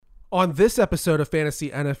On this episode of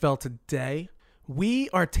Fantasy NFL Today, we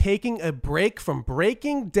are taking a break from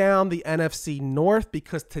breaking down the NFC North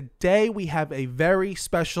because today we have a very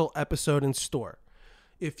special episode in store.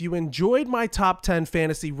 If you enjoyed my top 10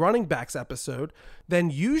 fantasy running backs episode, then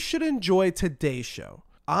you should enjoy today's show.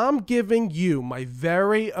 I'm giving you my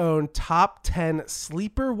very own top 10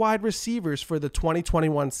 sleeper wide receivers for the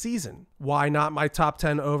 2021 season. Why not my top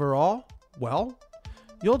 10 overall? Well,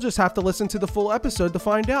 you'll just have to listen to the full episode to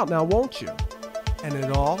find out now, won't you? And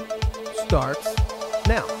it all starts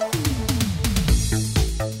now.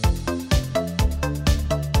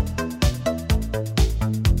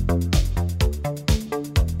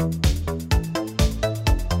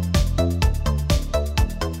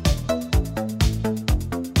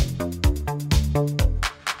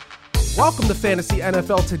 Welcome to Fantasy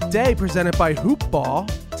NFL Today, presented by Hoopball.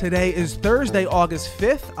 Today is Thursday, August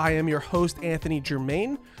 5th. I am your host, Anthony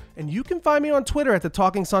Germain, and you can find me on Twitter at the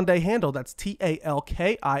Talking Sunday handle. That's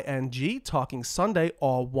TALKING, Talking Sunday,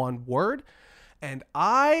 all one word. And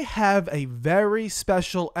I have a very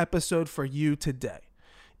special episode for you today.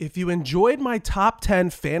 If you enjoyed my top 10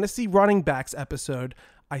 fantasy running backs episode,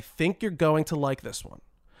 I think you're going to like this one.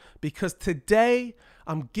 Because today,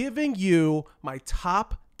 I'm giving you my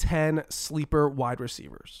top 10 sleeper wide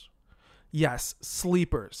receivers. Yes,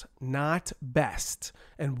 sleepers, not best.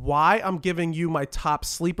 And why I'm giving you my top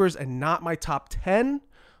sleepers and not my top 10?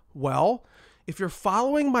 Well, if you're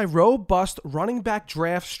following my robust running back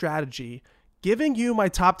draft strategy, giving you my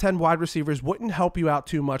top 10 wide receivers wouldn't help you out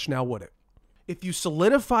too much now, would it? If you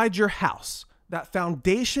solidified your house, that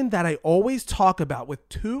foundation that I always talk about with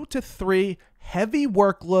 2 to 3 heavy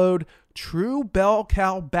workload, true bell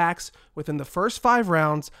cow backs within the first 5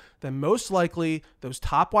 rounds, then most likely those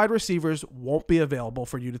top wide receivers won't be available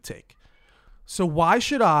for you to take. So why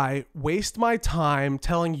should I waste my time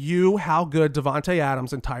telling you how good Davante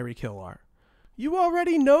Adams and Tyreek Hill are? You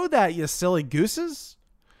already know that, you silly gooses.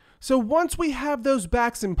 So once we have those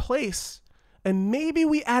backs in place, and maybe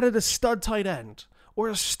we added a stud tight end or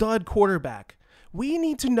a stud quarterback, we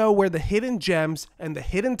need to know where the hidden gems and the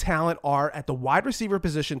hidden talent are at the wide receiver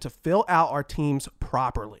position to fill out our teams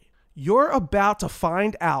properly. You're about to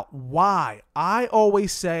find out why I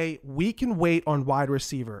always say we can wait on wide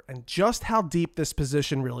receiver and just how deep this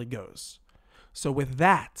position really goes. So with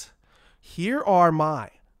that, here are my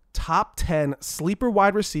top 10 sleeper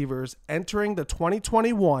wide receivers entering the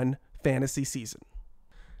 2021 fantasy season.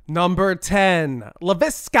 Number 10,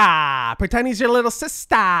 Laviska. Pretend he's your little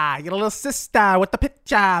sister with the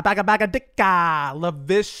picture, baga dicka.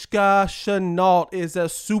 Laviska Shenault is a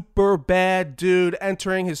super bad dude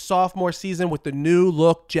entering his sophomore season with the new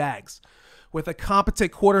look Jags. With a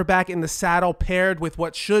competent quarterback in the saddle paired with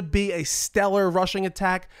what should be a stellar rushing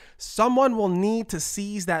attack, someone will need to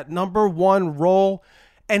seize that number 1 role,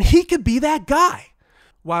 and he could be that guy.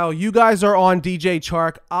 While you guys are on DJ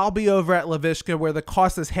Chark, I'll be over at Laviska where the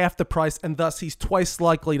cost is half the price and thus he's twice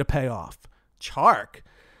likely to pay off. Chark?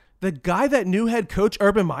 The guy that new head coach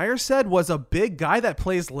Urban Meyer said was a big guy that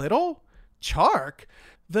plays little? Chark?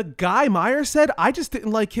 The guy Meyer said I just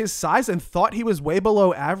didn't like his size and thought he was way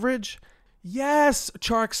below average? Yes,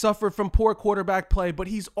 Chark suffered from poor quarterback play, but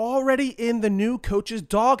he's already in the new coach's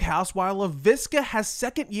doghouse while Laviska has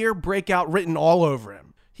second-year breakout written all over him.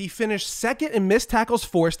 He finished second in missed tackles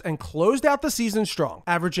forced and closed out the season strong,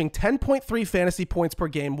 averaging 10.3 fantasy points per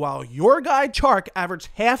game, while your guy Chark averaged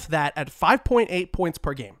half that at 5.8 points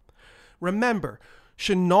per game. Remember,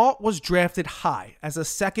 Shenault was drafted high as a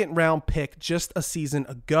second-round pick just a season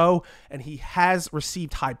ago, and he has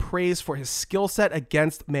received high praise for his skill set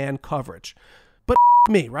against man coverage. But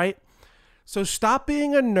me, right? So stop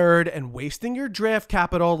being a nerd and wasting your draft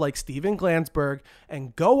capital like Steven Glansberg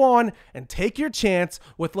and go on and take your chance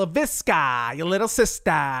with Laviska, your little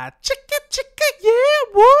sister. Chicka, yeah,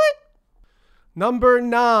 what? Number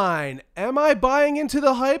 9. Am I buying into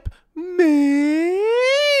the hype? Maybe.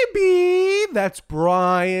 That's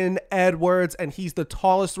Bryan Edwards, and he's the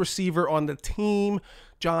tallest receiver on the team.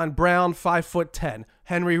 John Brown, 5'10".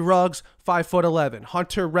 Henry Ruggs, 5'11".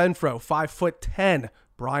 Hunter Renfrow, 5'10".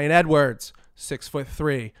 Bryan Edwards,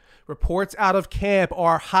 6'3". Reports out of camp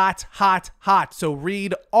are hot. So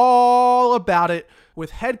read all about it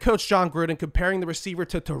with head coach John Gruden comparing the receiver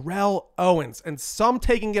to Terrell Owens and some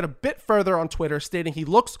taking it a bit further on Twitter stating he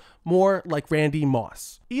looks more like Randy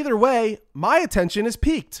Moss. Either way, my attention is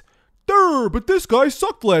piqued. But this guy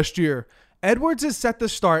sucked last year. Edwards is set to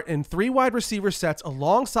start in 3 wide receiver sets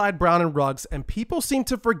alongside Brown and Ruggs, and people seem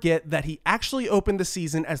to forget that he actually opened the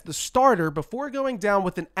season as the starter before going down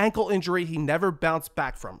with an ankle injury he never bounced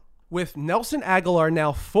back from. With Nelson Aguilar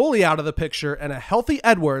now fully out of the picture and a healthy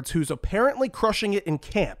Edwards who's apparently crushing it in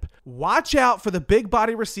camp, Watch out for the big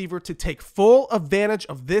body receiver to take full advantage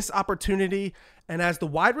of this opportunity. And as the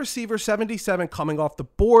wide receiver 77 coming off the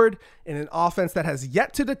board in an offense that has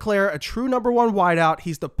yet to declare a true number one wideout,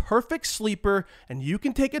 he's the perfect sleeper, and you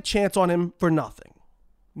can take a chance on him for nothing.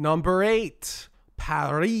 Number 8,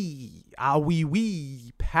 Paris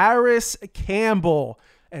Campbell.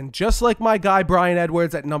 And just like my guy Bryan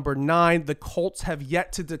Edwards at number 9, the Colts have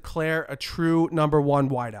yet to declare a true number one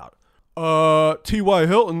wideout. T.Y.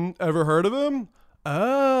 Hilton, ever heard of him?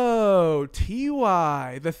 Oh,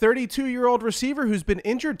 T.Y., the 32-year-old receiver who's been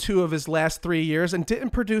injured 2 of his last 3 years and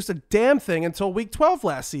didn't produce a damn thing until week 12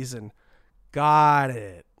 last season. Got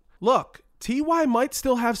it. Look, T.Y. might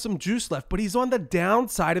still have some juice left, but he's on the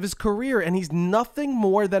downside of his career, and he's nothing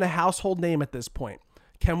more than a household name at this point.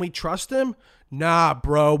 Can we trust him? Nah,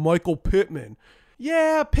 bro, Michael Pittman.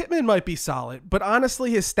 Yeah, Pittman might be solid, but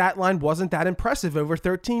honestly, his stat line wasn't that impressive over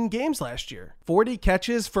 13 games last year. 40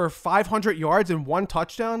 catches for 500 yards and 1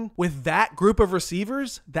 touchdown with that group of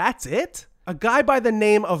receivers? That's it? A guy by the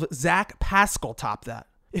name of Zach Pascal topped that.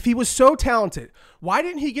 If he was so talented, why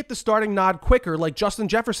didn't he get the starting nod quicker like Justin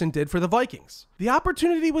Jefferson did for the Vikings? The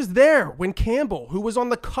opportunity was there when Campbell, who was on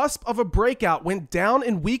the cusp of a breakout, went down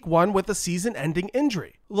in week 1 with a season-ending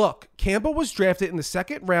injury. Look, Campbell was drafted in the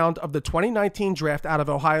 2nd round of the 2019 draft out of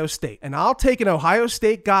Ohio State, and I'll take an Ohio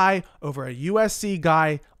State guy over a USC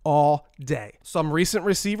guy all day. Some recent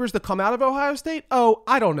receivers that come out of Ohio State? Oh,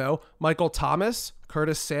 I don't know. Michael Thomas,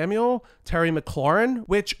 Curtis Samuel, Terry McLaurin,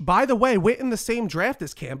 which, by the way, went in the same draft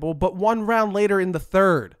as Campbell, but 1 round later in the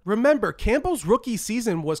 3rd. Remember, Campbell's rookie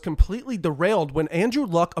season was completely derailed when Andrew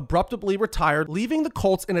Luck abruptly retired, leaving the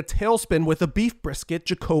Colts in a tailspin with a beef brisket,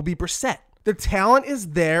 Jacoby Brissett. The talent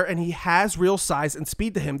is there, and he has real size and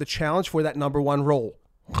speed to him to challenge for that number 1 role.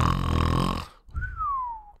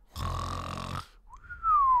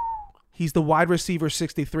 He's the wide receiver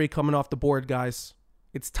 63 coming off the board, guys.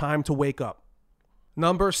 It's time to wake up.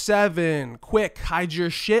 Number 7, quick, hide your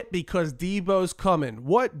shit because Debo's coming.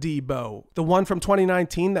 What Debo? The one from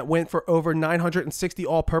 2019 that went for over 960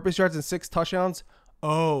 all-purpose yards and 6 touchdowns?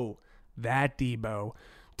 Oh, that Debo.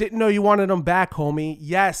 Didn't know you wanted him back, homie.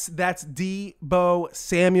 Yes, that's Debo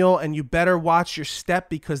Samuel, and you better watch your step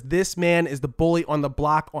because this man is the bully on the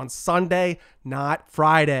block on Sunday, not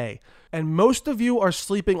Friday. And most of you are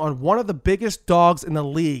sleeping on one of the biggest dogs in the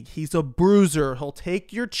league. He's a bruiser. He'll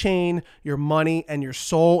take your chain, your money, and your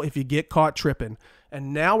soul if you get caught tripping.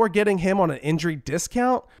 And now we're getting him on an injury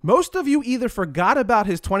discount? Most of you either forgot about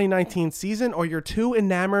his 2019 season or you're too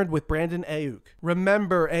enamored with Brandon Ayuk.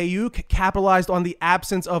 Remember, Ayuk capitalized on the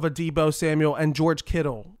absence of a Debo Samuel and George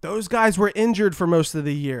Kittle. Those guys were injured for most of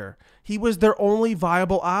the year. He was their only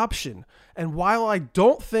viable option. And while I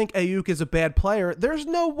don't think Ayuk is a bad player, there's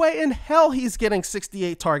no way in hell he's getting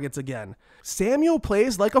 68 targets again. Samuel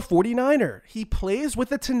plays like a 49er. He plays with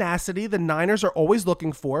the tenacity the Niners are always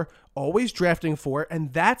looking for, always drafting for,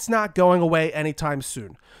 and that's not going away anytime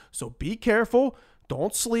soon. So be careful,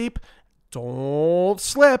 don't sleep, don't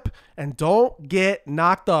slip, and don't get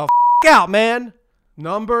knocked the out, man.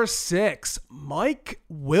 Number 6, Mike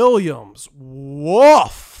Williams.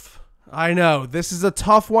 Woof. I know, this is a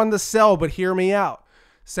tough one to sell, but hear me out.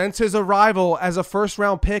 Since his arrival as a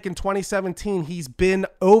first-round pick in 2017, he's been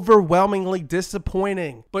overwhelmingly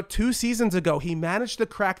disappointing. But 2 seasons ago, he managed to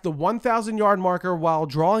crack the 1,000-yard marker while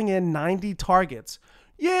drawing in 90 targets.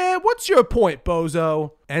 Yeah, what's your point,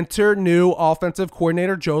 bozo? Enter new offensive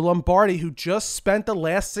coordinator Joe Lombardi, who just spent the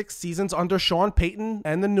last 6 seasons under Sean Payton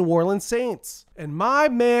and the New Orleans Saints. And my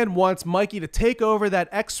man wants Mikey to take over that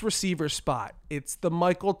X-receiver spot. It's the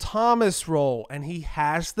Michael Thomas role, and he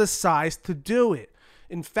has the size to do it.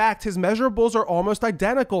 In fact, his measurables are almost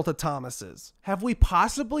identical to Thomas's. Have we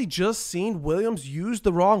possibly just seen Williams used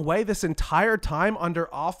the wrong way this entire time under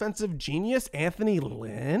offensive genius Anthony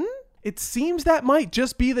Lynn? It seems that might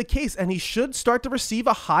just be the case, and he should start to receive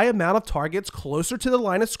a high amount of targets closer to the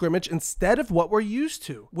line of scrimmage instead of what we're used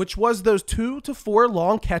to, which was those 2 to 4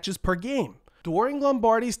 long catches per game. During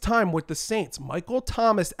Lombardi's time with the Saints, Michael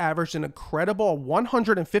Thomas averaged an incredible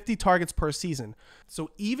 150 targets per season. So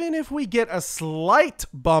even if we get a slight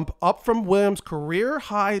bump up from Williams'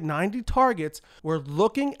 career-high 90 targets, we're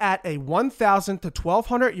looking at a 1,000 to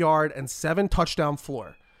 1,200 yard and 7 touchdown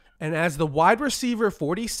floor. And as the wide receiver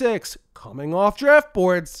 46 coming off draft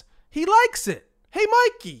boards, he likes it. Hey,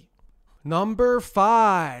 Mikey. Number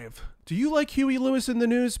 5. Do you like Huey Lewis in the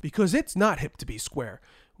news? Because it's not hip to be square.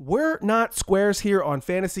 We're not squares here on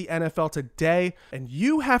Fantasy NFL Today, and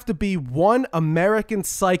you have to be one American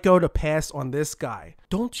psycho to pass on this guy.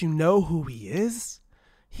 Don't you know who he is?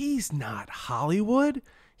 He's not Hollywood.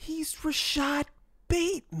 He's Rashad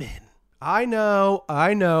Bateman. I know,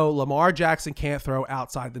 Lamar Jackson can't throw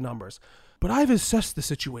outside the numbers, but I've assessed the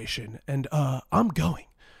situation and I'm going.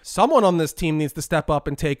 Someone on this team needs to step up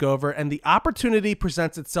and take over, and the opportunity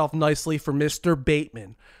presents itself nicely for Mr.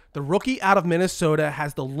 Bateman. The rookie out of Minnesota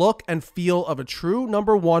has the look and feel of a true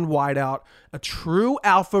number one wideout, a true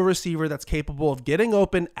alpha receiver that's capable of getting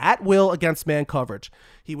open at will against man coverage.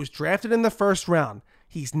 He was drafted in the first round.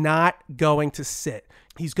 He's not going to sit.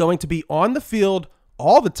 He's going to be on the field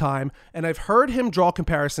all the time, and I've heard him draw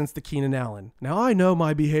comparisons to Keenan Allen. Now, I know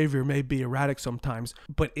my behavior may be erratic sometimes,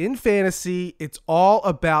 but in fantasy, it's all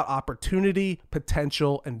about opportunity,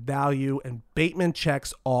 potential, and value, and Bateman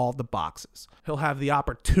checks all the boxes. He'll have the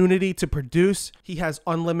opportunity to produce. He has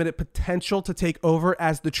unlimited potential to take over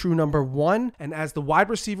as the true number one, and as the wide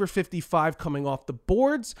receiver 55 coming off the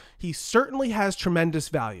boards, he certainly has tremendous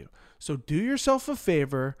value. So do yourself a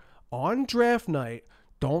favor on draft night.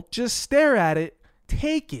 Don't just stare at it.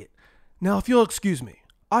 Take it. Now, if you'll excuse me,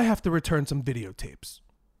 I have to return some videotapes.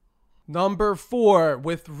 Number 4,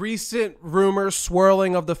 with recent rumors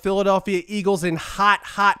swirling of the Philadelphia Eagles in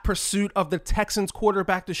hot pursuit of the Texans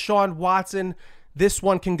quarterback Deshaun Watson, this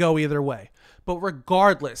one can go either way. But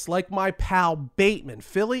regardless, like my pal Bateman,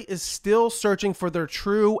 Philly is still searching for their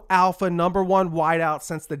true alpha number one wideout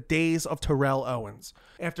since the days of Terrell Owens.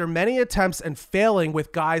 After many attempts and failing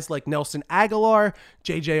with guys like Nelson Aguilar,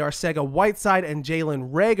 J.J. Arcega-Whiteside, and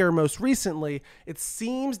Jalen Reagor most recently, it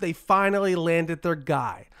seems they finally landed their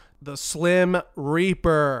guy. The Slim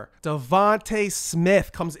Reaper. Devontae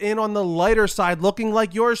Smith comes in on the lighter side looking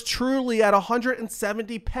like yours truly at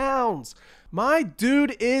 170 pounds. My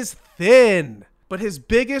dude is thin, but his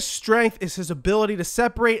biggest strength is his ability to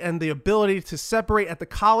separate, and the ability to separate at the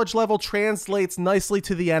college level translates nicely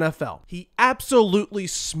to the NFL. He absolutely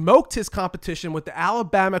smoked his competition with the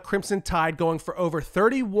Alabama Crimson Tide, going for over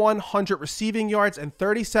 3,100 receiving yards and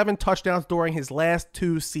 37 touchdowns during his last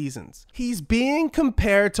 2 seasons. He's being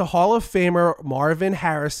compared to Hall of Famer Marvin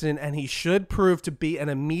Harrison, and he should prove to be an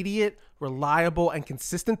immediate, reliable, and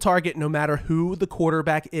consistent target no matter who the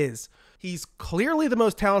quarterback is. He's clearly the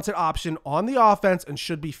most talented option on the offense and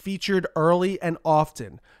should be featured early and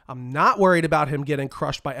often. I'm not worried about him getting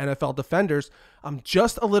crushed by NFL defenders. I'm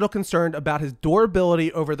just a little concerned about his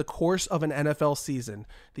durability over the course of an NFL season.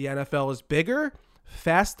 The NFL is bigger,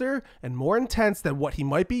 faster, and more intense than what he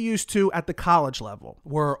might be used to at the college level.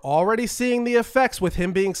 We're already seeing the effects with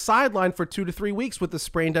him being sidelined for 2 to 3 weeks with the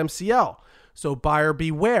sprained MCL. So buyer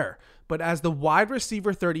beware. But as the wide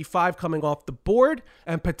receiver 35 coming off the board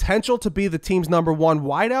and potential to be the team's number one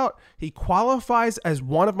wideout, he qualifies as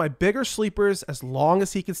one of my bigger sleepers as long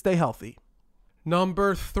as he can stay healthy.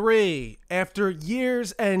 Number 3, after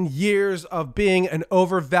years and years of being an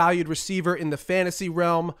overvalued receiver in the fantasy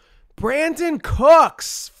realm, Brandin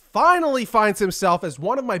Cooks finally finds himself as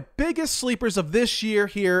one of my biggest sleepers of this year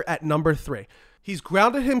here at number 3. He's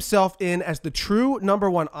grounded himself in as the true number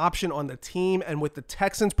one option on the team, and with the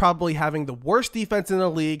Texans probably having the worst defense in the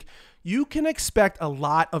league, you can expect a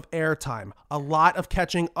lot of airtime, a lot of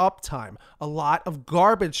catching up time, a lot of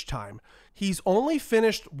garbage time. He's only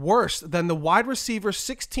finished worse than the wide receiver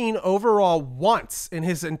 16 overall once in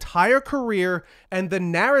his entire career, and the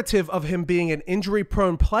narrative of him being an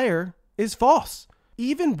injury-prone player is false.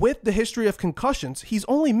 Even with the history of concussions, he's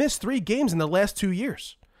only missed 3 games in the last 2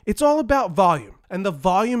 years. It's all about volume, and the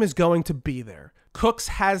volume is going to be there. Cooks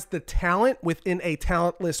has the talent within a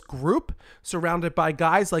talentless group, surrounded by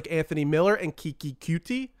guys like Anthony Miller and Kiki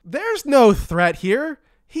Kuti. There's no threat here.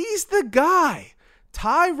 He's the guy.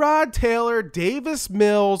 Tyrod Taylor, Davis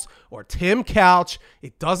Mills, or Tim Couch,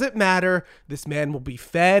 it doesn't matter. This man will be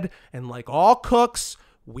fed, and like all cooks,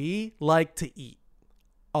 we like to eat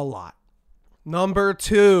a lot. Number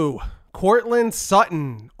 2. Courtland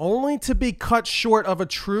Sutton, only to be cut short of a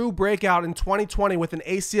true breakout in 2020 with an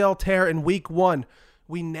ACL tear in week 1.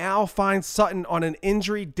 We now find Sutton on an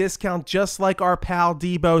injury discount just like our pal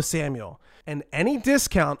Deebo Samuel. And any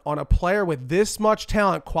discount on a player with this much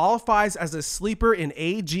talent qualifies as a sleeper in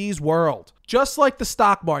AG's world. Just like the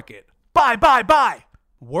stock market. Buy!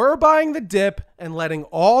 We're buying the dip and letting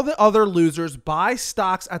all the other losers buy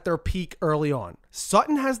stocks at their peak early on.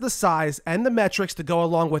 Sutton has the size and the metrics to go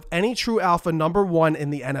along with any true alpha number 1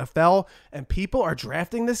 in the NFL, and people are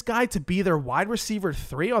drafting this guy to be their wide receiver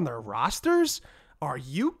 3 on their rosters? Are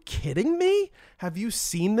you kidding me? Have you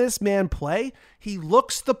seen this man play? He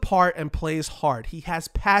looks the part and plays hard. He has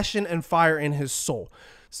passion and fire in his soul.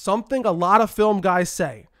 Something a lot of film guys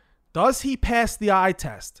say. Does he pass the eye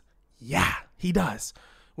test? Yeah, he does.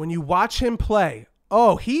 When you watch him play,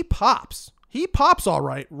 he pops. He pops all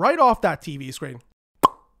right off that TV screen.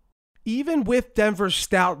 Even with Denver's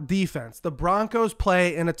stout defense, the Broncos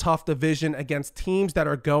play in a tough division against teams that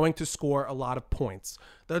are going to score a lot of points.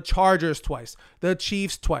 The Chargers twice, the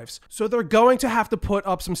Chiefs twice. So they're going to have to put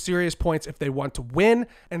up some serious points if they want to win,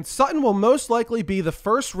 and Sutton will most likely be the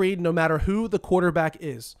first read no matter who the quarterback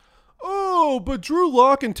is. Oh, but Drew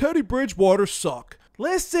Lock and Teddy Bridgewater suck.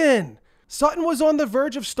 Listen! Sutton was on the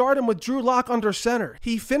verge of stardom with Drew Lock under center.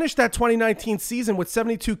 He finished that 2019 season with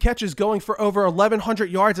 72 catches going for over 1,100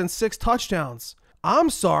 yards and 6 touchdowns. I'm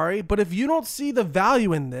sorry, but if you don't see the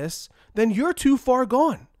value in this, then you're too far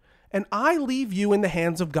gone. And I leave you in the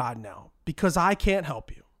hands of God now, because I can't help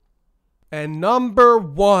you. And number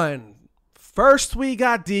 1, first we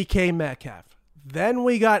got DK Metcalf. Then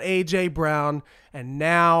we got A.J. Brown, and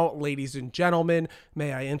now, ladies and gentlemen,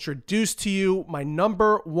 may I introduce to you my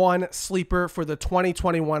number 1 sleeper for the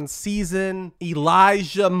 2021 season,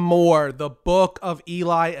 Elijah Moore, the Book of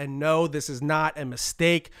Eli. And no, this is not a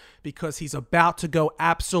mistake, because he's about to go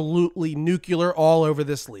absolutely nuclear all over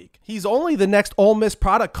this league. He's only the next Ole Miss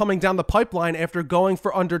product coming down the pipeline after going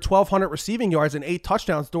for under 1,200 receiving yards and 8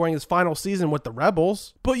 touchdowns during his final season with the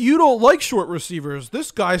Rebels. But you don't like short receivers.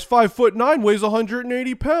 This guy's 5'9", weighs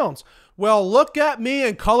 180 pounds. Well, look at me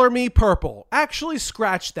and color me purple. Actually,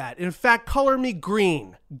 scratch that. In fact, color me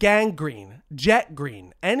green, gang green, jet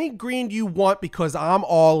green, any green you want, because I'm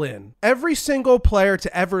all in. Every single player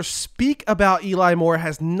to ever speak about Eli Moore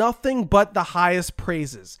has nothing but the highest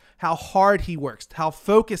praises. How hard he works, how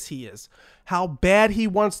focused he is, how bad he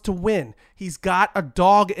wants to win. He's got a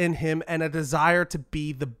dog in him and a desire to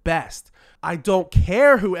be the best. I don't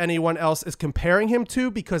care who anyone else is comparing him to,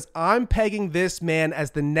 because I'm pegging this man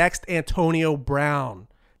as the next Antonio Brown.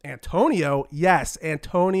 Antonio? Yes,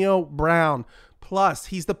 Antonio Brown. Plus,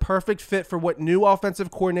 he's the perfect fit for what new offensive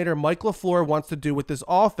coordinator Mike LaFleur wants to do with this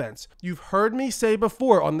offense. You've heard me say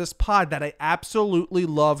before on this pod that I absolutely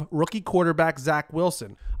love rookie quarterback Zach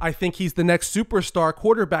Wilson. I think he's the next superstar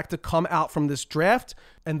quarterback to come out from this draft,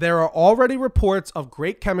 and there are already reports of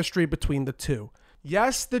great chemistry between the two.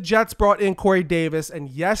 Yes, the Jets brought in Corey Davis, and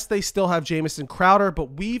yes, they still have Jamison Crowder,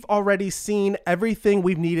 but we've already seen everything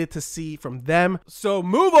we've needed to see from them. So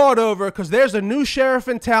move on over, because there's a new sheriff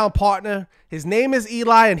in town, partner. His name is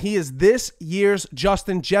Eli, and he is this year's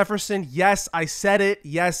Justin Jefferson. Yes, I said it.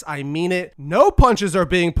 Yes, I mean it. No punches are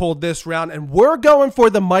being pulled this round, and we're going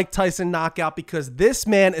for the Mike Tyson knockout, because this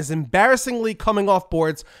man is embarrassingly coming off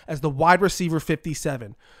boards as the wide receiver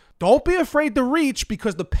 57. Don't be afraid to reach,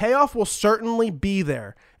 because the payoff will certainly be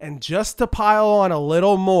there. And just to pile on a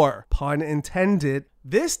little more, pun intended,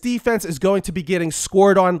 this defense is going to be getting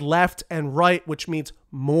scored on left and right, which means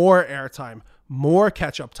more airtime, more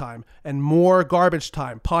catch-up time, and more garbage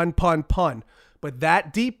time. Pun, pun, pun. But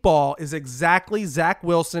that deep ball is exactly Zach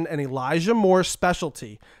Wilson and Elijah Moore's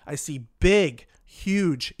specialty. I see big,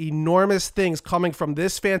 huge, enormous things coming from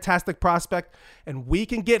this fantastic prospect, and we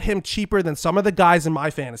can get him cheaper than some of the guys in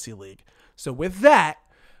my fantasy league. So with that,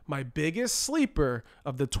 my biggest sleeper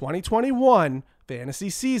of the 2021 fantasy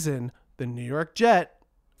season, the New York Jet,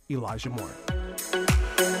 Elijah Moore.